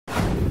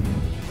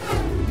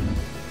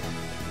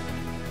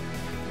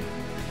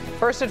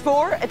First at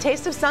 4, a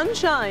taste of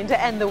sunshine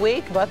to end the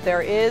week, but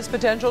there is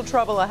potential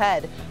trouble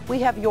ahead. We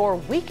have your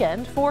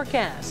weekend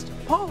forecast.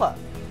 Paula.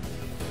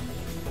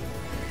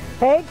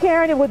 Hey,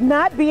 Karen, it would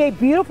not be a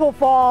beautiful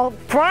fall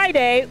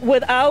Friday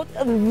without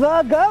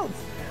the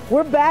goats.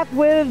 We're back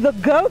with the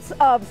goats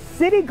of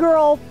City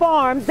Girl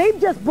Farms. They've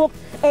just booked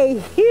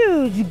a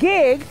huge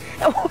gig,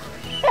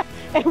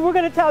 and we're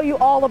going to tell you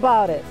all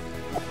about it.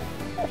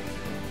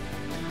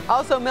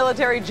 Also,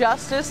 military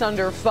justice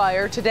under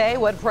fire today.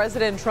 What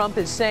President Trump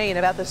is saying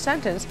about the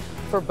sentence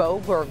for Bo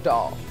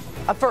Bergdahl.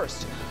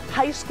 First,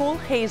 high school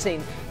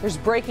hazing. There's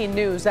breaking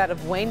news out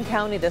of Wayne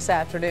County this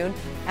afternoon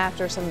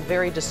after some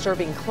very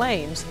disturbing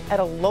claims at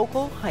a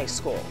local high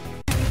school.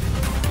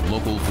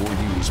 Local 4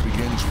 News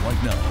begins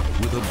right now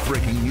with a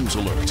breaking news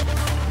alert.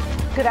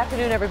 Good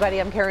afternoon, everybody.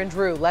 I'm Karen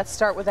Drew. Let's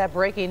start with that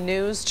breaking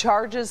news.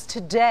 Charges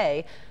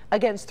today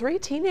against 3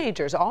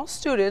 teenagers, all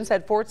students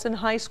at Fortson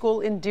High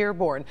School in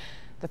Dearborn.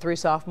 The 3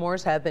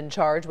 sophomores have been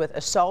charged with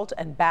assault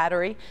and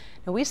battery.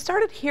 And we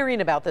started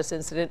hearing about this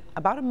incident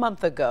about a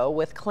month ago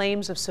with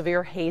claims of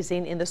severe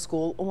hazing in the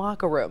school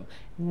locker room.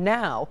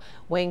 Now,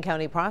 Wayne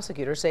County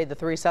prosecutors say the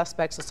 3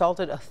 suspects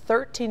assaulted a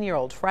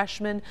 13-year-old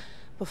freshman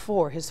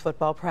before his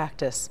football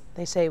practice.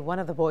 They say one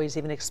of the boys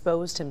even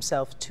exposed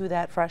himself to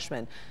that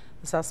freshman.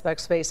 The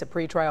suspects face a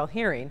pretrial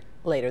hearing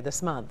later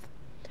this month.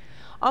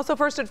 Also,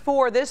 first at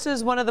 4, this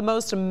is one of the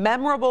most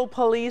memorable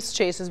police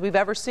chases we've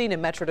ever seen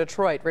in Metro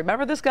Detroit.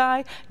 Remember this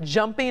guy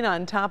jumping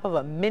on top of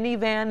a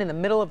minivan in the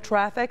middle of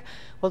traffic?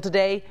 Well,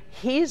 today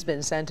he's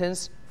been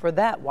sentenced for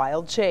that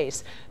wild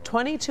chase.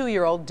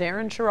 22-year-old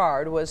Darren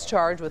Sherrard was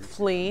charged with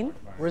fleeing,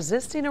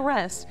 resisting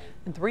arrest,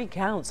 and 3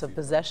 counts of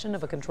possession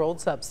of a controlled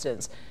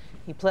substance.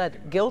 He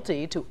pled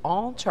guilty to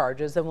all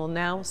charges and will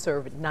now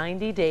serve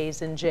 90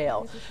 days in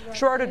jail.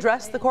 Sherrard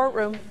addressed the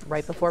courtroom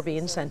right before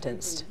being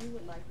sentenced.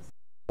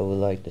 I would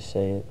like to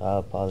say I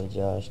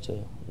apologize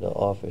to the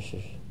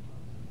officers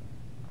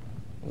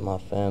and my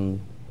family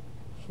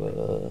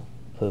for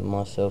putting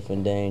myself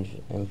in danger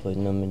and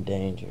putting them in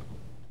danger.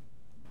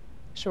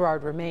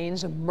 Sherrard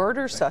remains a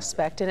murder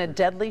suspect in a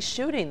deadly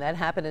shooting that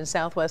happened in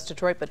Southwest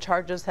Detroit, but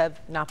charges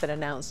have not been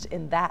announced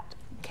in that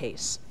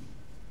case.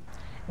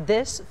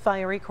 This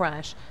fiery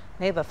crash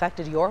may have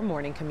affected your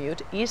morning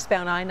commute.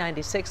 Eastbound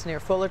I-96 near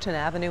Fullerton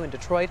Avenue in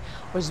Detroit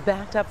was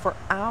backed up for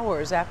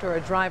hours after a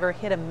driver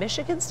hit a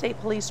Michigan State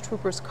Police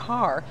trooper's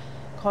car,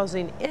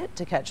 causing it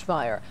to catch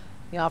fire.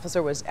 The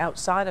officer was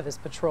outside of his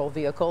patrol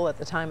vehicle at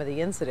the time of the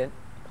incident.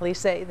 Police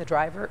say the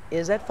driver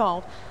is at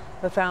fault,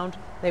 but found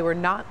they were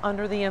not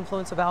under the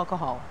influence of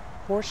alcohol.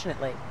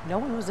 Fortunately, no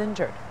one was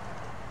injured.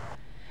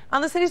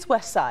 On the city's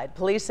west side,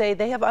 police say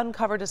they have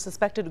uncovered a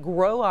suspected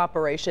grow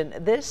operation.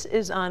 This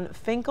is on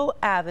Finkel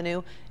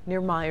Avenue near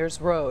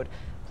Myers Road.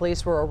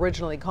 Police were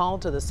originally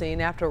called to the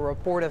scene after a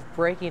report of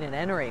breaking and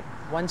entering.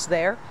 Once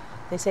there,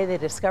 they say they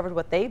discovered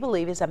what they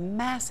believe is a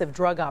massive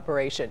drug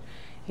operation.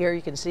 Here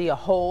you can see a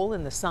hole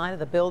in the side of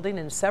the building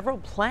and several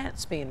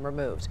plants being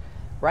removed.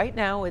 Right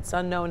now, it's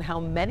unknown how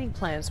many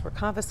plants were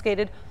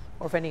confiscated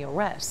or if any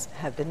arrests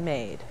have been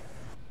made.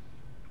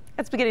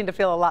 It's beginning to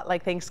feel a lot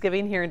like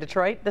Thanksgiving here in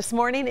Detroit. This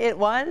morning it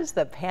was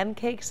the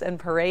Pancakes and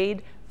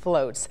Parade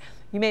floats.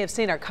 You may have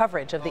seen our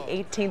coverage of the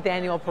 18th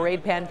annual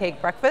Parade Pancake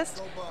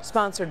Breakfast,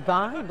 sponsored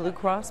by Blue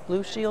Cross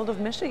Blue Shield of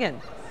Michigan.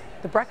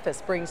 The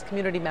breakfast brings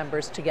community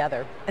members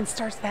together and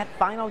starts that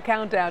final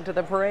countdown to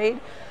the parade,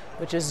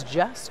 which is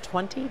just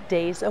 20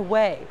 days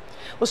away.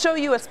 We'll show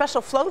you a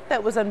special float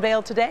that was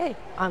unveiled today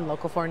on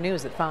Local 4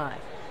 News at 5.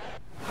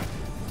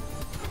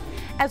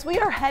 As we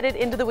are headed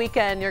into the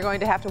weekend, you're going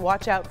to have to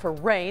watch out for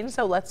rain.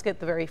 So let's get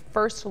the very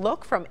first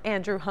look from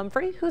Andrew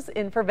Humphrey, who's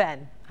in for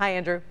Ben. Hi,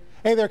 Andrew.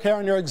 Hey there,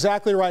 Karen. You're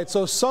exactly right.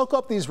 So soak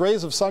up these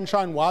rays of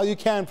sunshine while you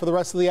can for the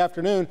rest of the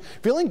afternoon.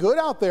 Feeling good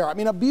out there. I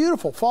mean, a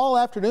beautiful fall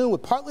afternoon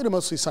with partly to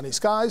mostly sunny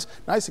skies.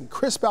 Nice and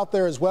crisp out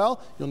there as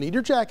well. You'll need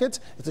your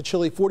jackets. It's a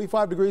chilly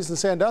 45 degrees in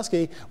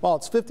Sandusky, while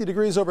it's 50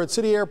 degrees over at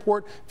City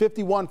Airport,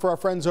 51 for our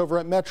friends over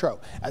at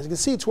Metro. As you can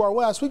see to our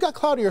west, we've got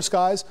cloudier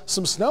skies,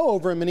 some snow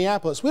over in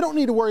Minneapolis. We don't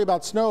need to worry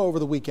about snow over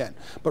the weekend,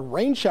 but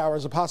rain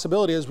showers a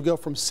possibility as we go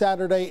from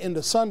Saturday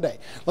into Sunday.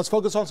 Let's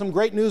focus on some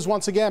great news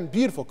once again.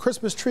 Beautiful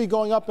Christmas tree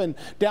going up in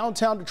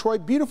downtown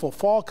Detroit. Beautiful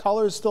fall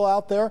colors still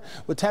out there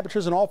with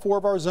temperatures in all 4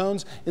 of our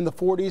zones in the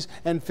 40s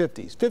and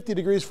 50s. 50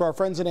 degrees for our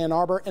friends in Ann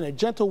Arbor and a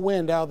gentle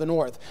wind out of the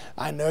north.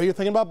 I know you're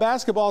thinking about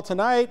basketball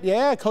tonight.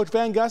 Yeah, Coach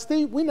Van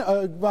Gundy. We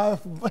know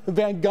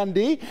Van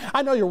Gundy.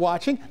 I know you're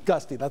watching.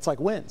 Gusty, that's like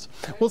wins.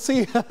 We'll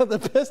see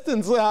the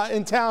Pistons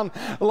in town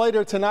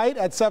later tonight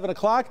at 7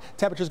 o'clock.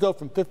 Temperatures go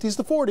from 50s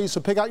to 40s,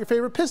 so pick out your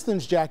favorite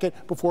Pistons jacket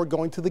before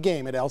going to the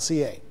game at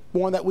LCA.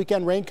 More on that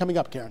weekend rain coming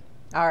up, Karen.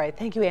 All right,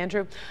 thank you,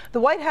 Andrew. The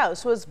White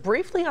House was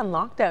briefly on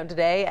lockdown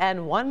today,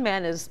 and one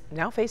man is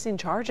now facing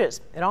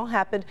charges. It all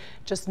happened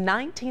just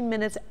 19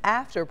 minutes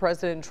after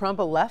President Trump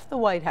left the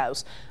White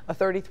House. A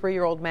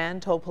 33-year-old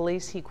man told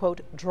police he, quote,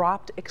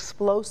 dropped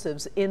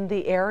explosives in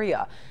the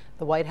area.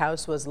 The White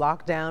House was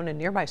locked down and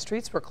nearby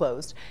streets were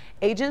closed.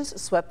 Agents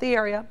swept the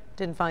area to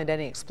didn't find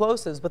any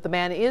explosives, but the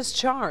man is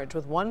charged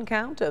with 1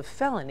 count of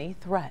felony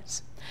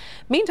threats.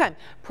 Meantime,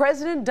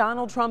 President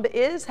Donald Trump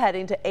is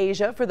heading to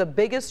Asia for the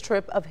biggest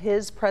trip of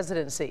his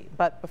presidency.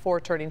 But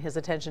before turning his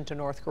attention to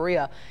North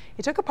Korea,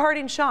 he took a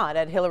parting shot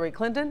at Hillary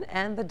Clinton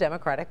and the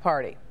Democratic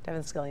Party.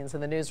 Devin Skillion's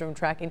in the newsroom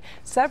tracking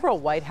several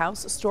White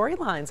House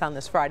storylines on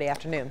this Friday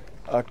afternoon.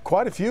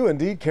 Quite a few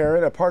indeed,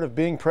 Karen. A part of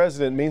being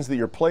president means that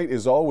your plate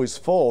is always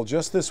full.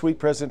 Just this week,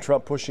 President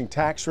Trump pushing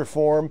tax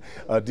reform,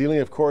 dealing,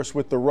 of course,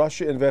 with the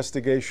Russia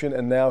investigation,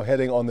 and now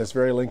heading on this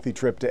very lengthy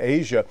trip to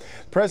Asia.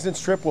 The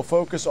president's trip will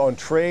focus on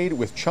trade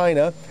with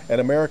China and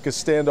America's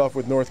standoff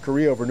with North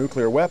Korea over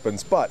nuclear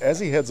weapons. But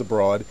as he heads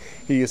abroad,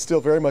 he is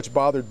still very much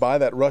bothered by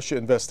that Russia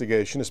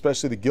investigation,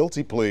 especially the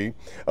guilty plea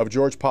of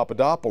George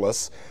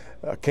Papadopoulos,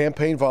 a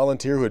campaign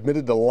volunteer who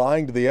admitted to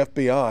lying to the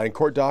FBI. And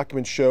court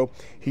documents show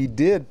he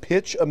did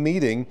pitch a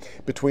meeting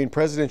between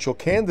presidential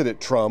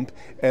candidate Trump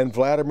and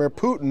Vladimir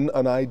Putin,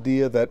 an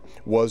idea that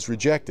was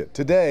rejected.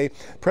 Today,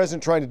 the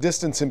president trying to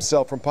distance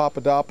himself from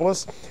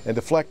Papadopoulos and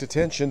deflect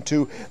attention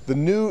to the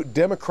new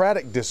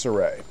Democratic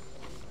disarray.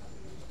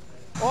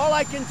 All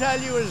I can tell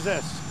you is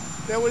this.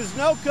 There was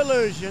no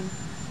collusion.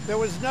 There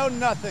was no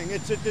nothing.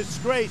 It's a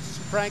disgrace,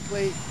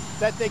 frankly,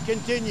 that they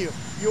continue.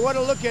 You ought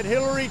to look at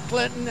Hillary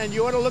Clinton, and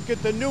you ought to look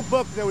at the new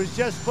book that was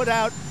just put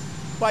out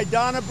by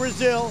Donna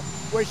Brazile,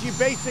 where she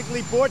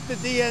basically bought the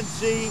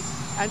DNC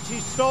and she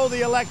stole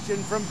the election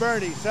from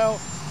Bernie. So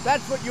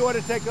that's what you ought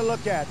to take a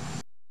look at.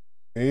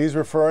 He's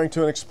referring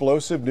to an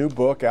explosive new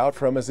book out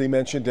from, as he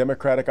mentioned,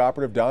 Democratic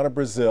operative Donna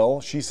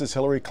Brazile. She says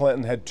Hillary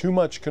Clinton had too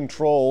much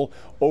control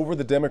over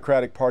the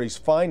Democratic Party's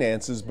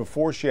finances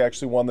before she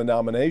actually won the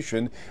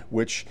nomination,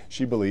 which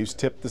she believes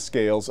tipped the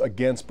scales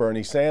against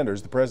Bernie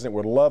Sanders. The president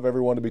would love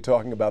everyone to be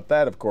talking about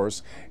that, of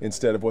course,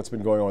 instead of what's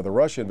been going on with the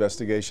Russia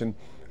investigation.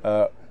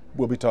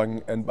 We'll be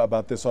talking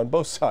about this on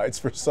both sides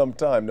for some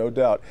time, no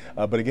doubt.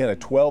 But again, a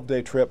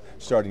 12-day trip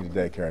starting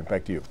today. Karen,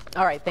 back to you.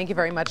 All right. Thank you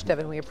very much,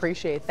 Devin. We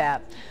appreciate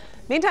that.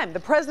 Meantime, the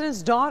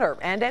president's daughter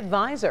and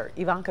advisor,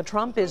 Ivanka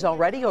Trump, is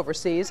already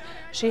overseas.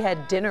 She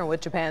had dinner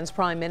with Japan's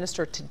prime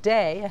minister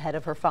today ahead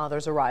of her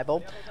father's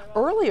arrival.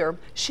 Earlier,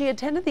 she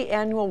attended the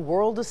annual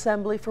World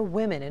Assembly for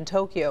Women in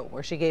Tokyo,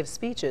 where she gave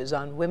speeches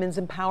on women's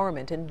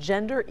empowerment and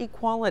gender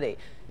equality.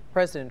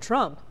 President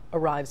Trump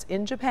arrives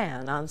in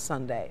Japan on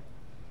Sunday.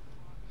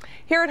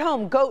 Here at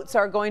home, goats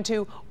are going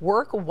to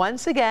work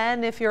once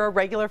again. If you're a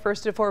regular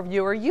First at 4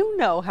 viewer, you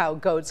know how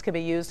goats can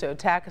be used to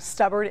attack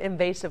stubborn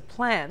invasive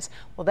plants.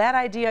 Well, that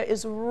idea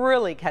is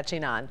really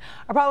catching on.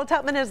 Our Paula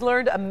Tutman has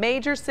learned a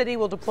major city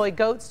will deploy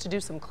goats to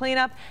do some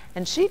cleanup,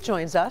 and she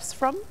joins us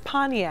from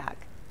Pontiac.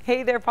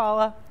 Hey there,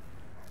 Paula.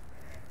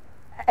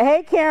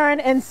 Hey, Karen.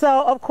 And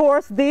so, of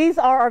course, these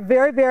are our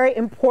very, very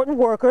important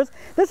workers.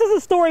 This is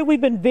a story we've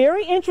been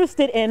very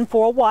interested in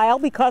for a while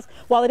because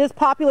while it is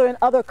popular in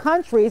other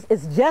countries,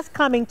 it's just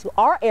coming to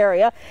our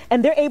area,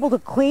 and they're able to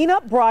clean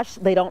up brush.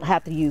 They don't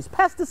have to use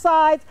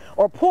pesticides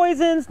or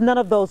poisons, none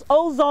of those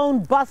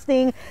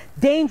ozone-busting,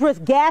 dangerous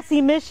gas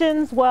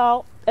emissions.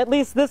 Well, at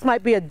least this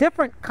might be a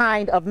different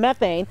kind of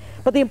methane.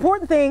 But the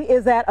important thing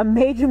is that a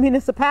major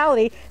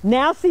municipality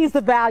now sees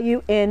the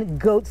value in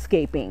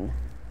goatscaping.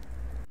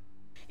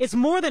 It's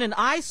more than an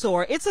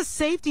eyesore, it's a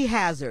safety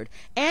hazard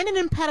and an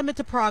impediment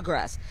to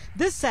progress.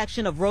 This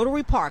section of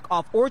Rotary Park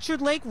off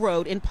Orchard Lake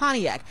Road in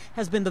Pontiac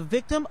has been the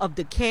victim of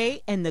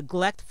decay and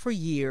neglect for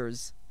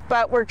years.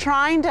 But we're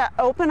trying to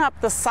open up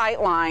the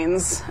sight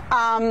lines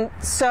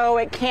so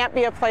it can't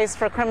be a place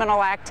for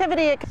criminal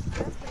activity.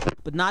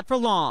 But not for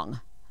long.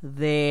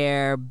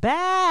 They're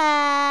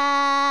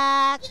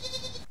back.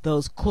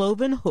 Those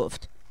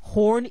cloven-hoofed,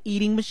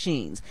 horn-eating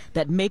machines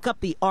that make up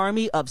the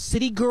army of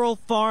City Girl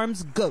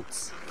Farms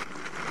goats.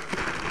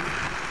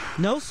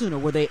 No sooner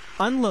were they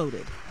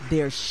unloaded,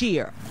 their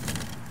sheer,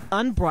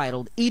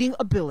 unbridled eating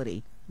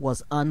ability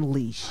was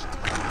unleashed.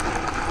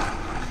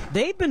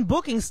 They've been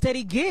booking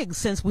steady gigs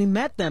since we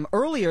met them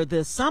earlier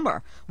this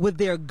summer with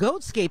their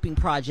goatscaping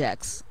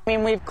projects. I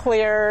mean, we've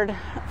cleared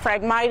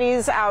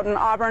Phragmites out in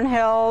Auburn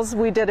Hills.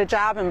 We did a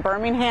job in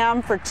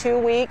Birmingham for 2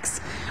 weeks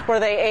where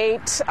they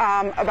ate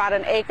about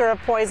an acre of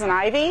poison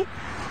ivy.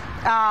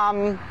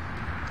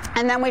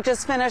 And then we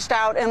just finished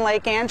out in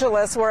Lake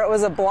Angeles where it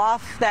was a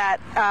bluff that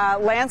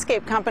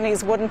landscape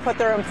companies wouldn't put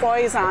their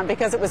employees on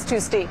because it was too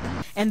steep.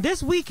 And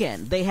this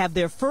weekend, they have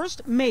their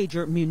first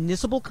major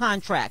municipal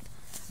contract.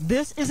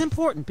 This is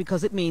important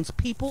because it means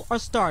people are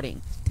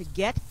starting to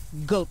get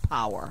goat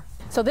power.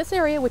 So this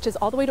area, which is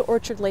all the way to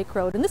Orchard Lake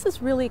Road, and this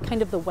is really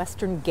kind of the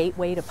western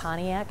gateway to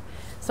Pontiac.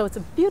 So it's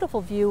a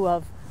beautiful view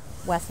of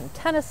Wesson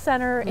Tennis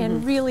Center,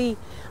 and really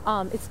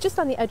it's just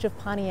on the edge of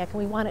Pontiac,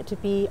 and we want it to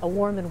be a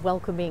warm and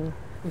welcoming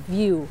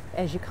view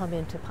as you come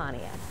into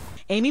Pontiac.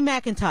 Amy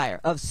McIntyre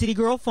of City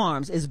Girl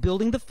Farms is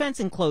building the fence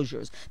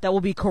enclosures that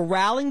will be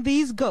corralling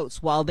these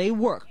goats while they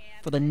work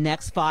for the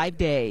next 5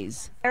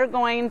 days. They're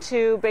going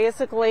to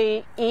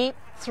basically eat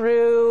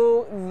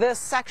through this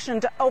section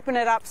to open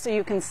it up so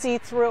you can see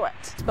through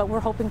it. But we're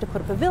hoping to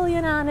put a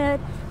pavilion on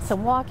it,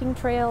 some walking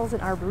trails,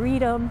 an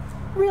arboretum,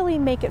 really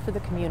make it for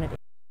the community.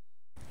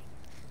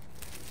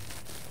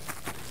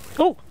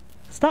 Oh,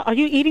 stop. Are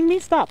you eating me?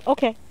 Stop.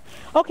 Okay.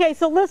 Okay,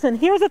 so listen,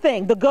 here's the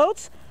thing. The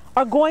goats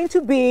are going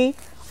to be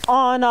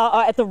on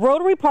at the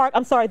Rotary Park.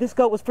 I'm sorry, this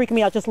goat was freaking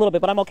me out just a little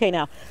bit, but I'm okay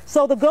now.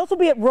 So the goats will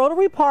be at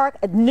Rotary Park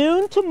at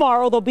noon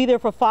tomorrow. They'll be there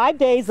for 5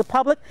 days. The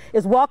public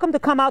is welcome to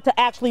come out to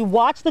actually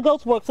watch the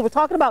goats work. So we're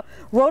talking about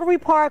Rotary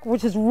Park,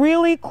 which is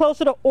really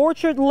closer to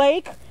Orchard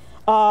Lake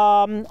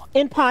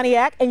in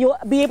Pontiac, and you'll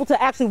be able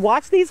to actually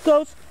watch these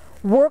goats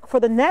work for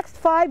the next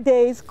 5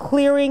 days,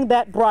 clearing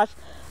that brush.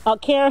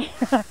 Karen,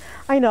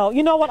 I know.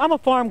 You know what? I'm a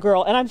farm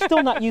girl, and I'm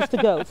still not used to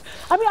goats.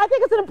 I mean, I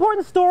think it's an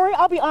important story.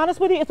 I'll be honest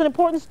with you. It's an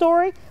important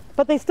story,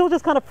 but they still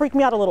just kind of freak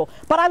me out a little.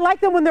 But I like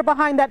them when they're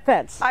behind that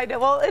fence. I know.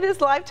 Well, it is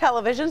live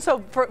television, so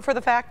for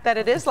the fact that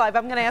it is live,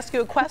 I'm going to ask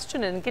you a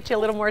question and get you a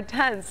little more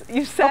tense.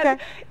 You said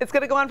it's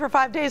going to go on for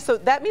 5 days, so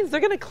that means they're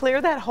going to clear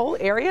that whole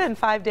area in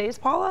 5 days,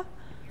 Paula?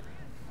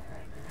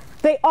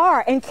 They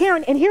are. And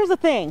Karen, and here's the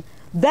thing.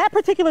 That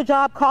particular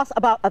job costs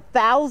about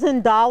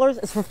 $1,000.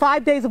 It's for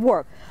 5 days of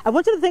work. I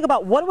want you to think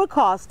about what it would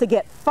cost to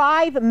get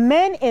 5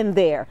 men in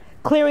there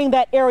clearing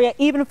that area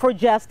even for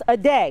just a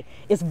day.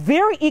 It's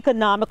very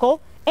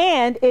economical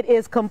and it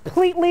is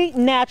completely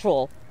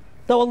natural,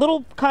 though a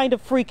little kind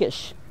of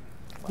freakish.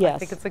 Well, yes, I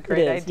think it's a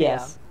great idea.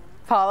 Yes.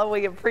 Paula,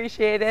 we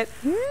appreciate it.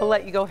 We'll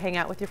let you go hang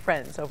out with your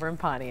friends over in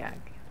Pontiac.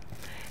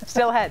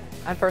 Still ahead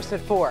on First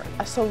at 4.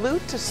 A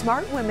salute to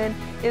smart women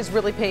is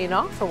really paying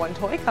off for one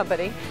toy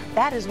company.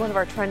 That is one of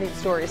our trending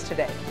stories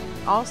today.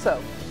 Also,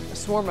 a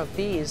swarm of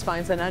bees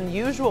finds an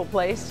unusual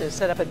place to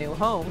set up a new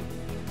home.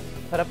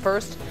 But up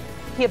first,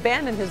 he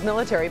abandoned his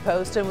military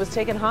post and was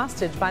taken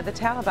hostage by the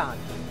Taliban.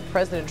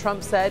 President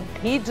Trump said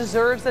he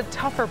deserves a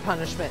tougher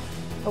punishment.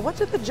 But what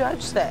did the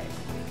judge say?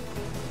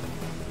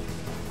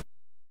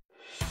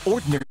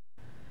 Ordinary.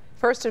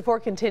 First at 4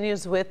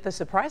 continues with the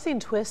surprising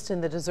twist in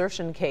the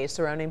desertion case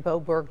surrounding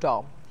Bowe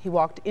Bergdahl. He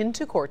walked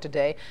into court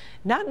today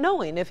not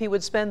knowing if he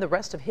would spend the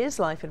rest of his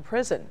life in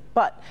prison.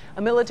 But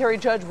a military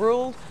judge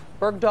ruled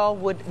Bergdahl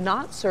would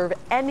not serve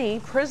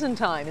any prison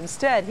time.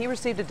 Instead, he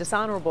received a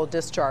dishonorable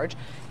discharge.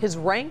 His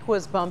rank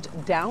was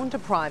bumped down to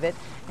private,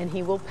 and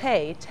he will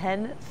pay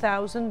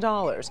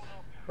 $10,000.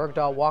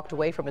 Bergdahl walked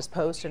away from his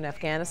post in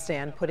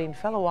Afghanistan, putting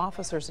fellow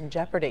officers in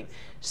jeopardy.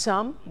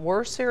 Some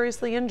were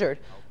seriously injured.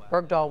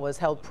 Bergdahl was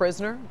held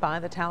prisoner by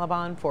the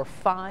Taliban for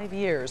 5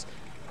 years.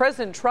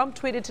 President Trump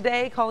tweeted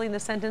today calling the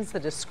sentence a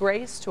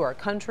disgrace to our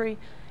country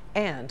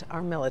and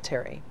our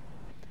military.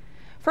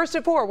 First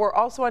at 4, we're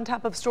also on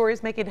top of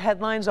stories making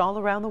headlines all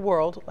around the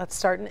world. Let's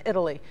start in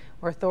Italy,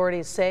 where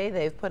authorities say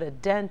they've put a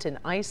dent in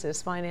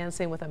ISIS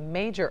financing with a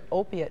major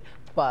opiate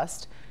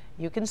bust.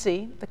 You can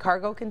see the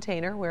cargo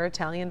container where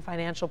Italian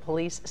financial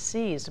police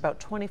seized about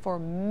 24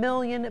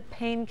 million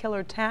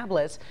painkiller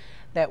tablets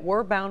that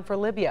were bound for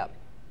Libya.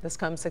 This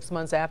comes 6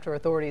 months after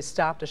authorities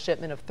stopped a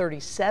shipment of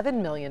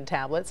 37 million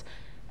tablets.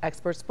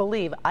 Experts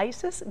believe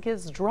ISIS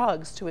gives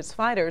drugs to its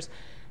fighters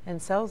and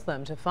sells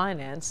them to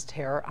finance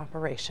terror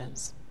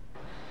operations.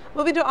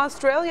 Moving to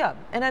Australia,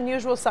 an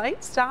unusual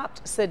sight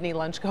stopped Sydney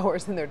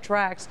lunchgoers in their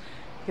tracks.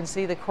 You can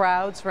see the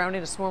crowd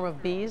surrounding a swarm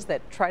of bees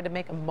that tried to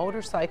make a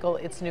motorcycle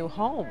its new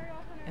home.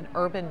 An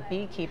urban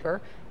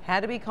beekeeper had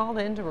to be called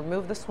in to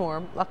remove the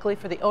swarm. Luckily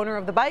for the owner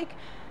of the bike,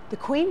 the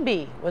queen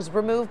bee was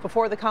removed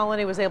before the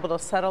colony was able to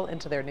settle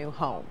into their new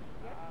home.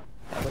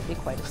 That would be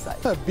quite a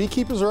sight.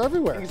 Beekeepers are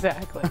everywhere.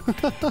 Exactly.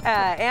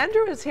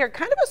 Andrew is here.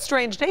 Kind of a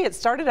strange day. It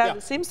started out,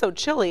 it seemed so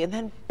chilly, and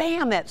then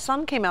bam, that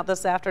sun came out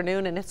this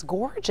afternoon, and it's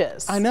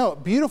gorgeous. I know.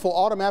 Beautiful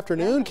autumn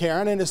afternoon,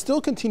 Karen, and it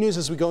still continues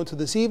as we go into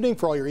this evening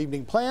for all your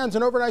evening plans,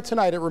 and overnight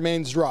tonight it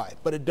remains dry.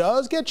 But it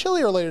does get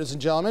chillier, ladies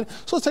and gentlemen.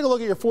 So let's take a look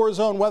at your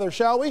 4-zone weather,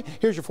 shall we?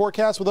 Here's your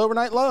forecast with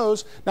overnight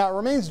lows. Now, it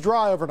remains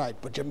dry overnight,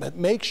 but you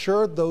make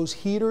sure those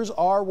heaters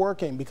are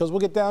working because we'll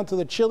get down to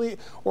the chilly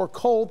or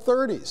cold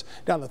 30s,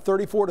 down to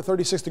 34 to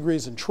 36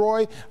 degrees in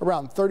Troy,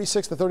 around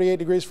 36 to 38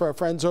 degrees for our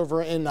friends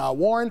over in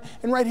Warren,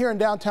 and right here in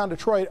downtown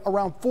Detroit,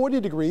 around 40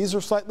 degrees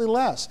or slightly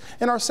less.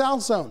 In our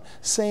south zone,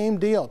 same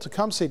deal.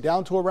 Tecumseh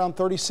down to around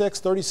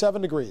 36,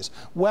 37 degrees.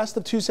 West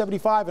of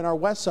 275 in our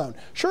west zone,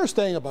 sure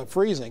staying above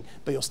freezing,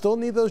 but you'll still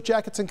need those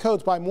jackets and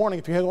coats by morning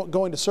if you're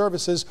going to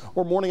services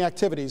or morning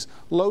activities.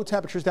 Low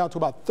temperatures down to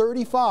about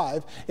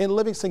 35 in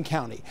Livingston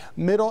County.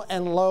 Middle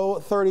and low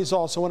 30s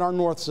also in our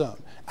north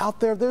zone. Out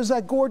there's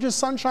that gorgeous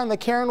sunshine that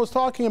Karen was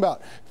talking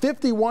about.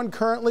 51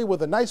 currently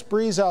with a nice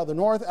breeze out of the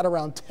north at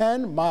around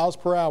 10 miles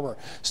per hour.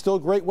 Still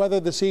great weather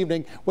this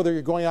evening, whether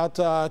you're going out,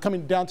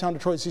 coming to downtown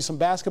Detroit to see some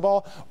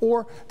basketball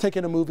or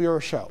taking a movie or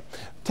a show.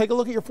 Take a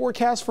look at your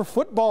forecast for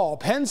football.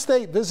 Penn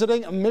State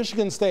visiting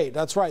Michigan State.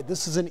 That's right.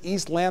 This is in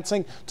East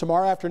Lansing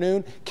tomorrow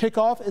afternoon.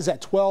 Kickoff is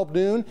at 12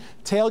 noon.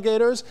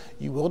 Tailgaters,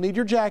 you will need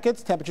your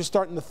jackets. Temperatures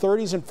start in the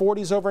 30s and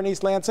 40s over in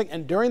East Lansing.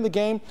 And during the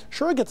game,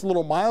 sure, it gets a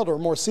little milder,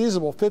 more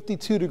seasonable,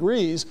 52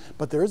 degrees,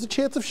 but there is a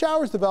chance of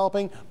showers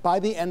developing by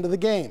the end of the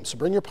game. So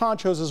bring your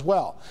ponchos as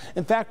well.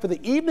 In fact, for the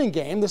evening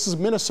game, this is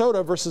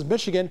Minnesota versus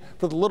Michigan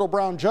for the Little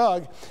Brown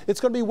Jug. It's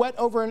going to be wet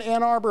over in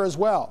Ann Arbor as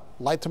well.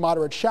 light to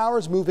moderate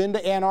showers move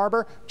into Ann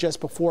Arbor just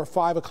before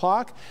 5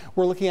 o'clock.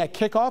 We're looking at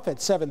kickoff at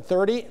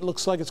 7:30. It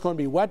looks like it's going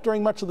to be wet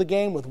during much of the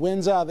game with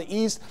winds out of the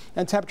east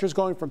and temperatures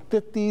going from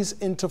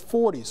 50s into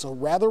 40s. So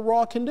rather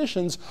raw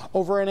conditions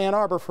over in Ann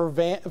Arbor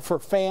for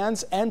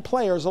fans and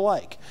players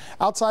alike.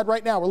 Outside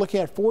right now, we're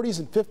looking at 40s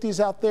and 50s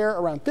out there,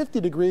 around 50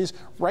 degrees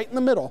right in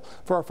the middle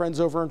for our friends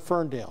over in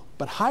Ferndale.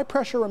 But high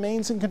pressure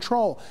remains in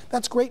control.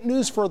 That's great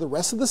news for the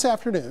rest of this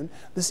afternoon,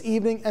 this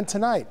evening, and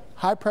tonight.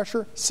 High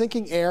pressure,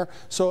 sinking air,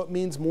 so it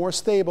means more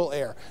stable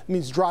air. It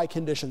means dry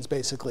conditions,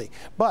 basically.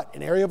 But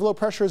an area of low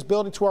pressure is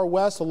building to our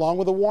west along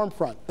with a warm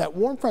front. That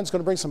warm front is going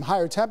to bring some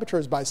higher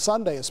temperatures by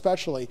Sunday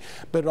especially,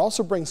 but it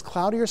also brings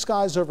cloudier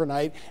skies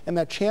overnight and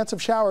that chance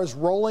of showers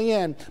rolling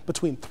in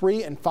between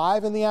 3 and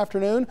 5 in the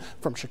afternoon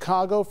from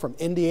Chicago, from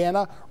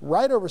Indiana,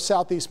 right over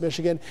southeast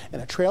Michigan,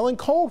 and a trailing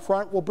cold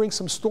front will bring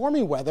some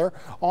stormy weather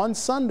on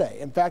Sunday.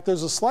 In fact,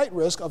 there's a slight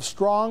risk of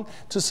strong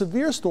to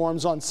severe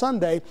storms on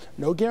Sunday.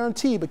 No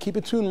guarantee, but keep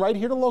it tuned right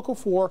here to Local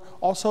 4,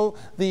 also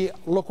the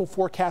Local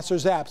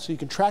Forecasters app, so you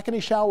can track any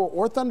shower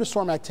or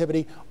thunderstorm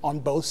activity on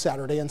both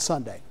Saturday and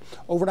Sunday.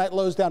 Overnight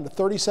lows down to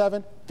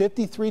 37,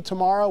 53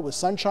 tomorrow with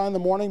sunshine in the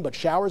morning, but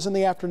showers in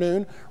the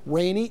afternoon.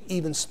 Rainy,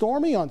 even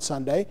stormy on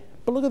Sunday.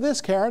 But look at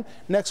this, Karen.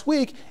 Next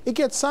week, it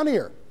gets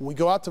sunnier. When we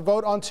go out to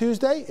vote on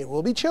Tuesday, it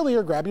will be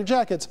chillier. Grab your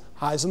jackets.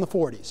 Highs in the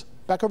 40s.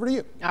 Back over to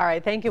you. All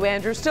right, thank you,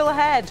 Andrew. Still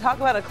ahead, talk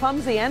about a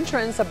clumsy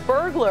entrance, a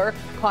burglar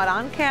caught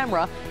on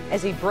camera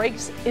as he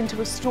breaks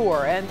into a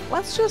store. And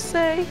let's just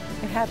say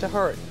it had to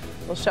hurt.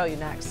 We'll show you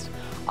next.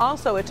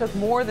 Also, it took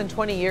more than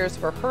 20 years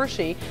for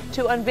Hershey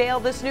to unveil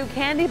this new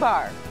candy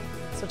bar.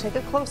 So take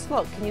a close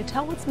look. Can you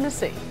tell what's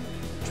missing?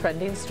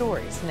 Trending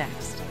stories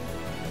next.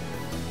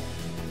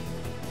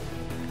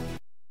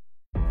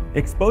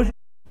 Exposure.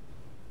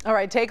 All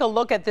right, take a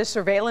look at this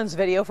surveillance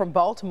video from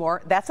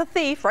Baltimore. That's a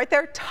thief right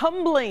there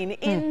tumbling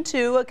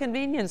into a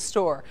convenience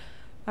store.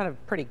 Not a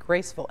pretty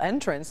graceful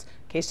entrance.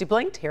 In case you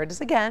blinked, here it is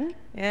again.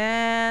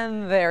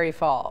 And there he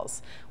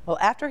falls. Well,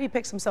 after he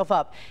picks himself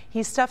up,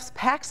 he stuffs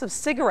packs of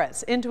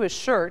cigarettes into his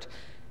shirt.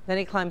 Then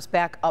he climbs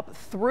back up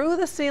through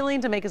the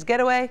ceiling to make his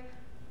getaway.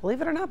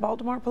 Believe it or not,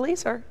 Baltimore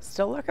police are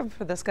still looking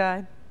for this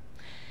guy.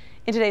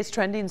 In today's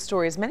trending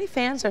stories, many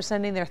fans are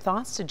sending their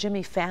thoughts to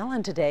Jimmy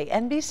Fallon today.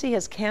 NBC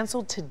has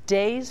canceled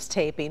today's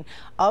taping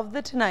of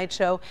The Tonight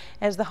Show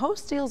as the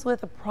host deals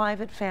with a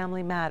private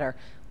family matter.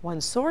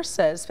 One source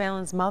says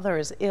Fallon's mother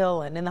is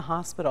ill and in the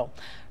hospital.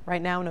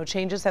 Right now, no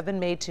changes have been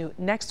made to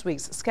next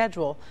week's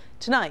schedule.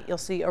 Tonight, you'll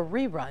see a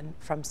rerun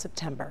from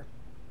September.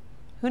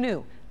 Who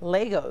knew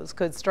Legos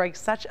could strike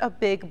such a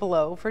big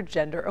blow for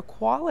gender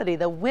equality?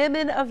 The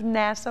Women of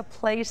NASA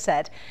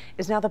playset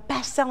is now the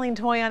best-selling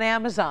toy on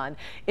Amazon.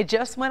 It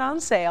just went on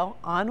sale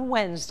on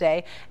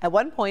Wednesday. At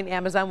one point,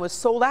 Amazon was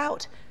sold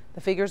out.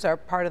 The figures are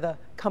part of the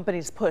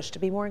company's push to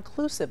be more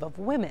inclusive of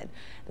women.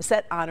 The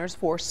set honors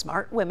 4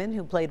 smart women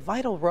who played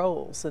vital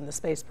roles in the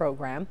space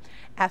program.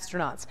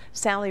 Astronauts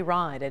Sally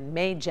Ride and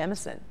Mae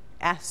Jemison,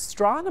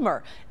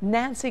 astronomer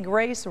Nancy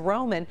Grace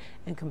Roman,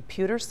 and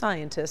computer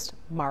scientist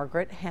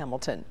Margaret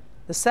Hamilton.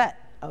 The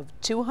set of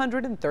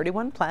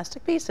 231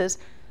 plastic pieces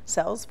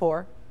sells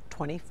for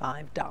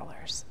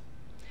 $25.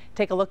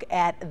 Take a look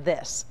at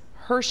this.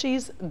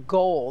 Hershey's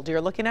Gold.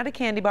 You're looking at a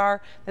candy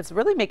bar that's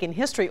really making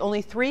history.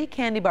 Only 3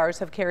 candy bars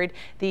have carried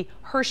the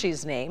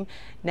Hershey's name.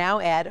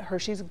 Now add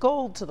Hershey's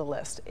Gold to the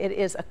list. It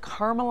is a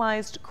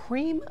caramelized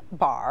cream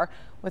bar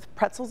with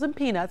pretzels and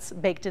peanuts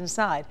baked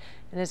inside.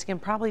 And as you can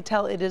probably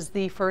tell, it is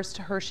the first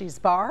Hershey's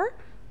bar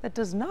that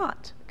does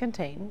not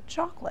contain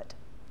chocolate.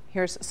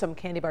 Here's some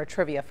candy bar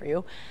trivia for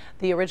you.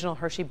 The original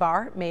Hershey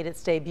bar made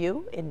its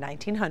debut in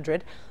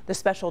 1900. The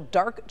special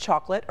dark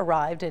chocolate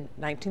arrived in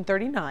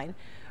 1939.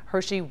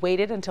 Hershey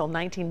waited until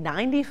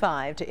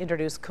 1995 to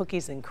introduce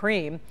cookies and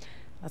cream.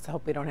 Let's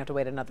hope we don't have to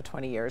wait another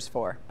 20 years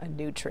for a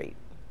new treat.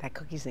 That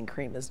cookies and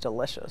cream is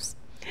delicious.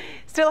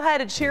 Still had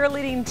a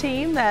cheerleading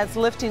team that's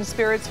lifting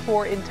spirits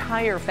for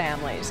entire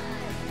families.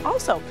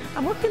 Also,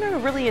 I'm working on a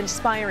really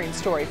inspiring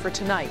story for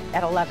tonight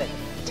at 11.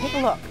 Take a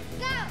look.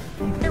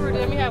 Here, Rudy,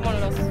 let me have one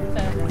of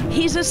those.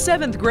 He's a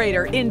 7th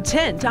grader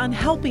intent on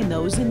helping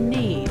those in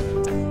need.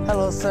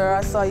 Hello, sir.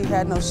 I saw you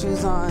had no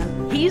shoes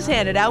on. He's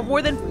handed out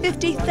more than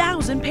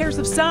 50,000 pairs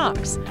of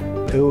socks.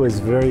 It was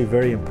very,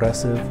 very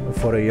impressive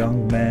for a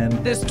young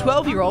man. This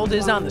 12-year-old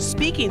is on the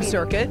speaking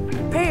circuit.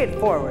 Pay it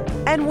forward.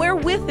 And we're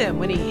with him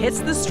when he hits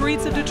the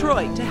streets of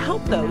Detroit to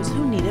help those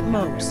who need it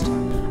most.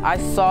 I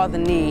saw the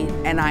need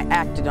and I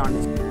acted on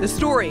it. The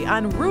story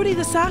on Rudy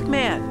the Sock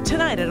Man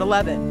tonight at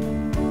 11.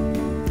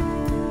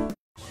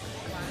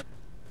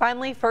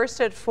 Finally,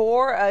 first at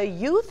 4, a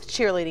youth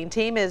cheerleading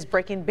team is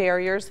breaking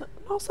barriers,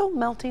 also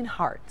melting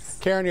hearts.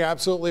 Karen, you're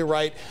absolutely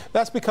right.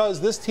 That's because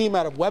this team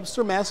out of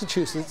Webster,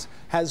 Massachusetts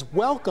has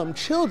welcomed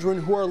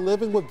children who are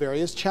living with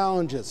various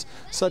challenges,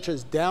 such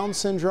as Down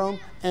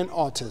syndrome and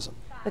autism.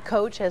 The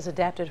coach has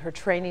adapted her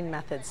training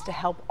methods to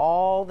help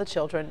all the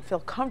children feel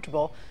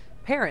comfortable.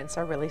 Parents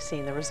are really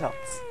seeing the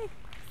results.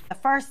 The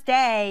first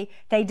day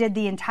they did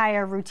the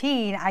entire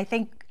routine, I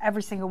think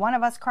every single one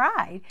of us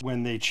cried.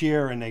 When they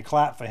cheer and they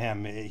clap for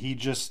him, he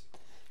just,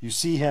 you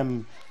see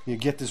him, you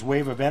get this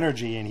wave of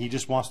energy and he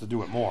just wants to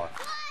do it more.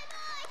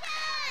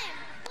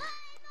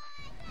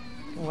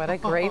 What a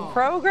great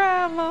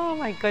program. Oh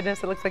my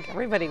goodness, it looks like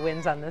everybody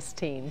wins on this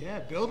team. Yeah,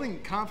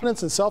 building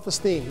confidence and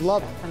self-esteem.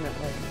 Love it.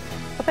 Definitely.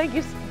 Well, thank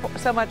you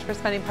so much for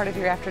spending part of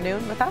your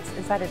afternoon with us.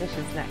 Inside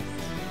Edition's next.